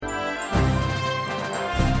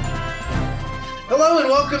Hello and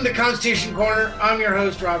welcome to Constitution Corner. I'm your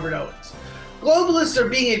host, Robert Owens. Globalists are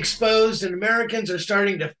being exposed and Americans are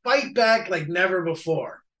starting to fight back like never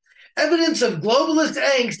before. Evidence of globalist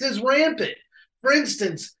angst is rampant. For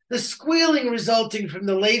instance, the squealing resulting from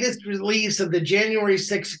the latest release of the January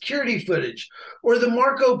 6th security footage or the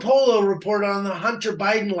Marco Polo report on the Hunter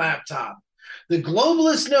Biden laptop. The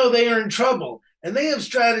globalists know they are in trouble and they have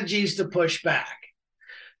strategies to push back.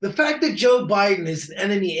 The fact that Joe Biden is an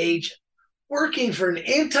enemy agent working for an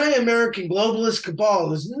anti-American globalist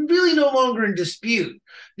cabal is really no longer in dispute.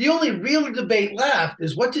 The only real debate left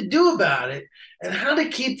is what to do about it and how to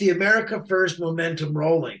keep the America First momentum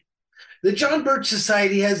rolling. The John Birch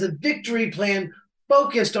Society has a victory plan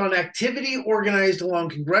focused on activity organized along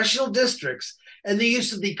congressional districts and the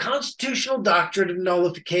use of the constitutional doctrine of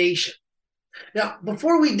nullification. Now,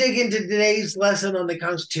 before we dig into today's lesson on the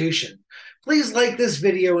Constitution, please like this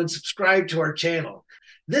video and subscribe to our channel.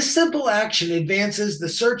 This simple action advances the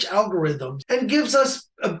search algorithms and gives us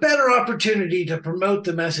a better opportunity to promote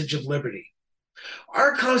the message of liberty.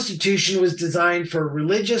 Our Constitution was designed for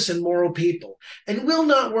religious and moral people and will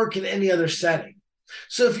not work in any other setting.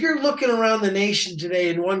 So if you're looking around the nation today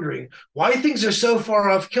and wondering why things are so far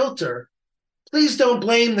off kilter, please don't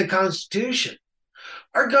blame the Constitution.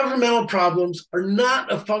 Our governmental problems are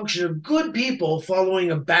not a function of good people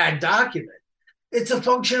following a bad document. It's a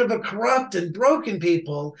function of a corrupt and broken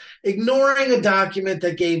people ignoring a document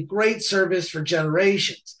that gave great service for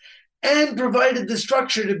generations and provided the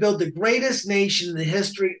structure to build the greatest nation in the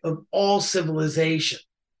history of all civilization.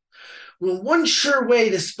 Well, one sure way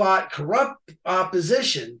to spot corrupt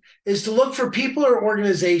opposition is to look for people or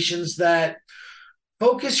organizations that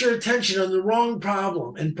focus your attention on the wrong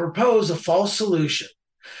problem and propose a false solution,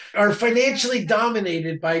 are financially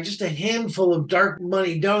dominated by just a handful of dark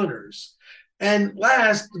money donors. And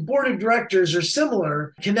last, the board of directors or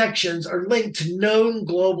similar connections are linked to known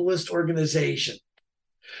globalist organization.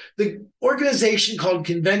 The organization called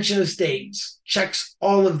Convention of States checks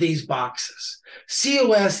all of these boxes.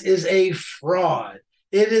 COS is a fraud.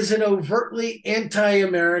 It is an overtly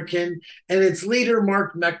anti-American, and its leader,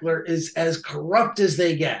 Mark Meckler, is as corrupt as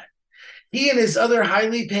they get. He and his other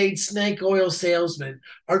highly paid snake oil salesmen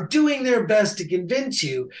are doing their best to convince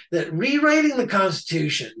you that rewriting the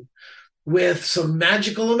Constitution with some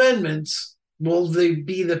magical amendments will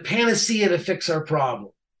be the panacea to fix our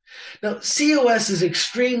problem. Now, COS is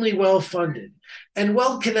extremely well-funded and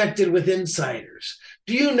well-connected with insiders.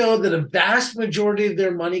 Do you know that a vast majority of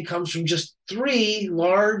their money comes from just 3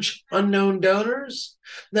 large unknown donors?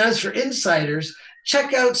 Now, as for insiders,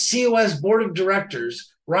 check out COS Board of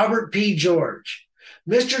Directors, Robert P. George.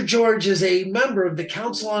 Mr. George is a member of the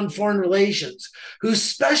Council on Foreign Relations, whose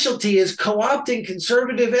specialty is co-opting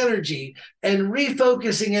conservative energy and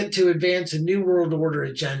refocusing it to advance a New World Order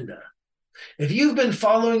agenda. If you've been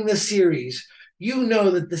following this series, you know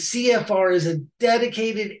that the CFR is a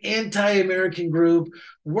dedicated anti-American group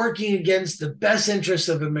working against the best interests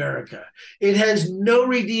of America. It has no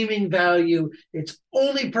redeeming value. Its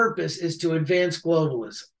only purpose is to advance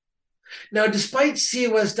globalism. Now, despite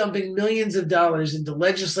COS dumping millions of dollars into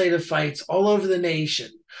legislative fights all over the nation,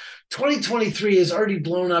 2023 has already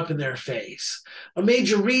blown up in their face. A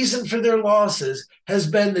major reason for their losses has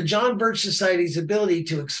been the John Birch Society's ability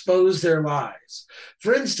to expose their lies.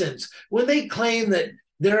 For instance, when they claim that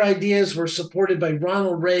their ideas were supported by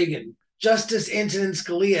Ronald Reagan, Justice Antonin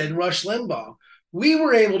Scalia, and Rush Limbaugh, we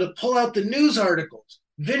were able to pull out the news articles,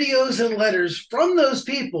 videos, and letters from those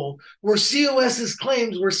people where COS's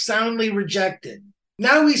claims were soundly rejected.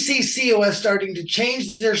 Now we see COS starting to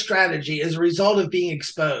change their strategy as a result of being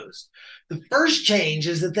exposed. The first change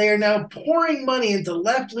is that they are now pouring money into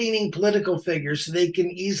left-leaning political figures so they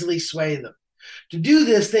can easily sway them. To do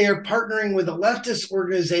this, they are partnering with a leftist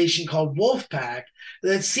organization called Wolfpack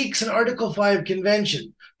that seeks an Article 5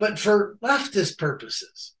 convention, but for leftist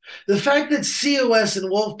purposes. The fact that COS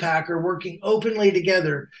and Wolfpack are working openly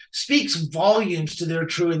together speaks volumes to their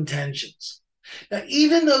true intentions. Now,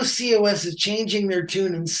 even though COS is changing their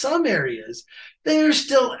tune in some areas, they are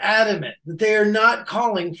still adamant that they are not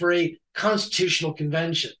calling for a constitutional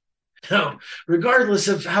convention. Now, regardless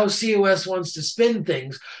of how COS wants to spin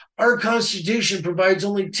things, our Constitution provides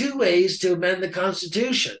only 2 ways to amend the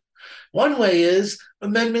Constitution. One way is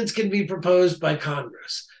amendments can be proposed by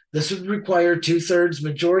Congress. This would require 2/3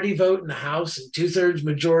 majority vote in the House and 2/3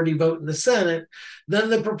 majority vote in the Senate. Then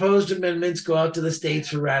the proposed amendments go out to the states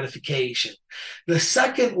for ratification. The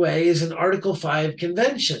second way is an Article 5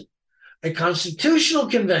 convention, a constitutional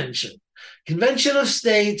convention, convention of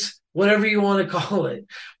states, whatever you want to call it.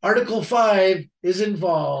 Article 5 is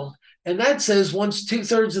involved, And that says once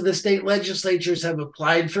 2/3 of the state legislatures have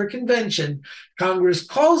applied for a convention, Congress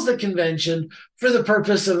calls the convention for the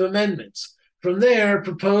purpose of amendments. From there,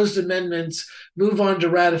 proposed amendments move on to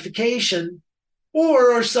ratification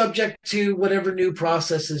or are subject to whatever new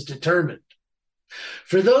process is determined.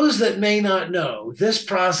 For those that may not know, this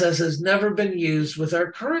process has never been used with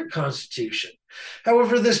our current Constitution.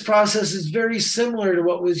 However, this process is very similar to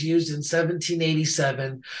what was used in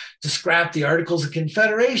 1787 to scrap the Articles of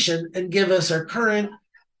Confederation and give us our current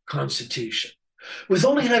Constitution. With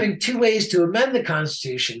only having 2 ways to amend the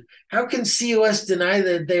Constitution, how can COS deny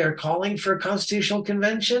that they are calling for a constitutional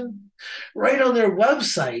convention? Right on their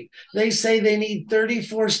website, they say they need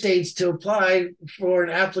 34 states to apply for an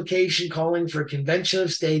application calling for a convention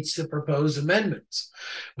of states to propose amendments.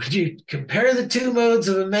 When you compare the 2 modes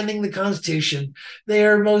of amending the Constitution, they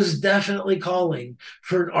are most definitely calling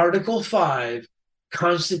for an Article 5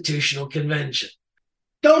 constitutional convention.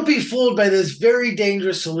 Don't be fooled by this very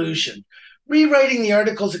dangerous solution. Rewriting the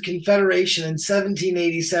Articles of Confederation in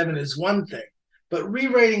 1787 is one thing, but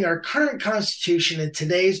rewriting our current Constitution in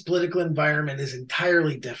today's political environment is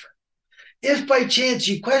entirely different. If by chance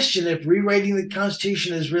you question if rewriting the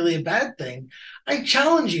Constitution is really a bad thing, I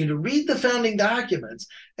challenge you to read the founding documents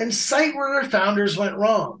and cite where our founders went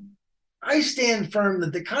wrong. I stand firm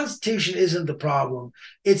that the Constitution isn't the problem.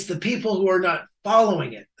 It's the people who are not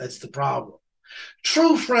following it that's the problem.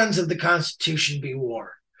 True friends of the Constitution be warned.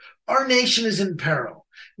 Our nation is in peril.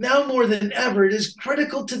 Now more than ever, it is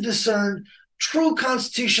critical to discern true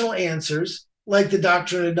constitutional answers, like the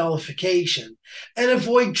doctrine of nullification, and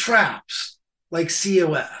avoid traps, like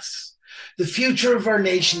COS. The future of our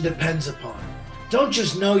nation depends upon it. Don't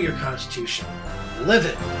just know your Constitution, live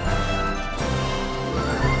it.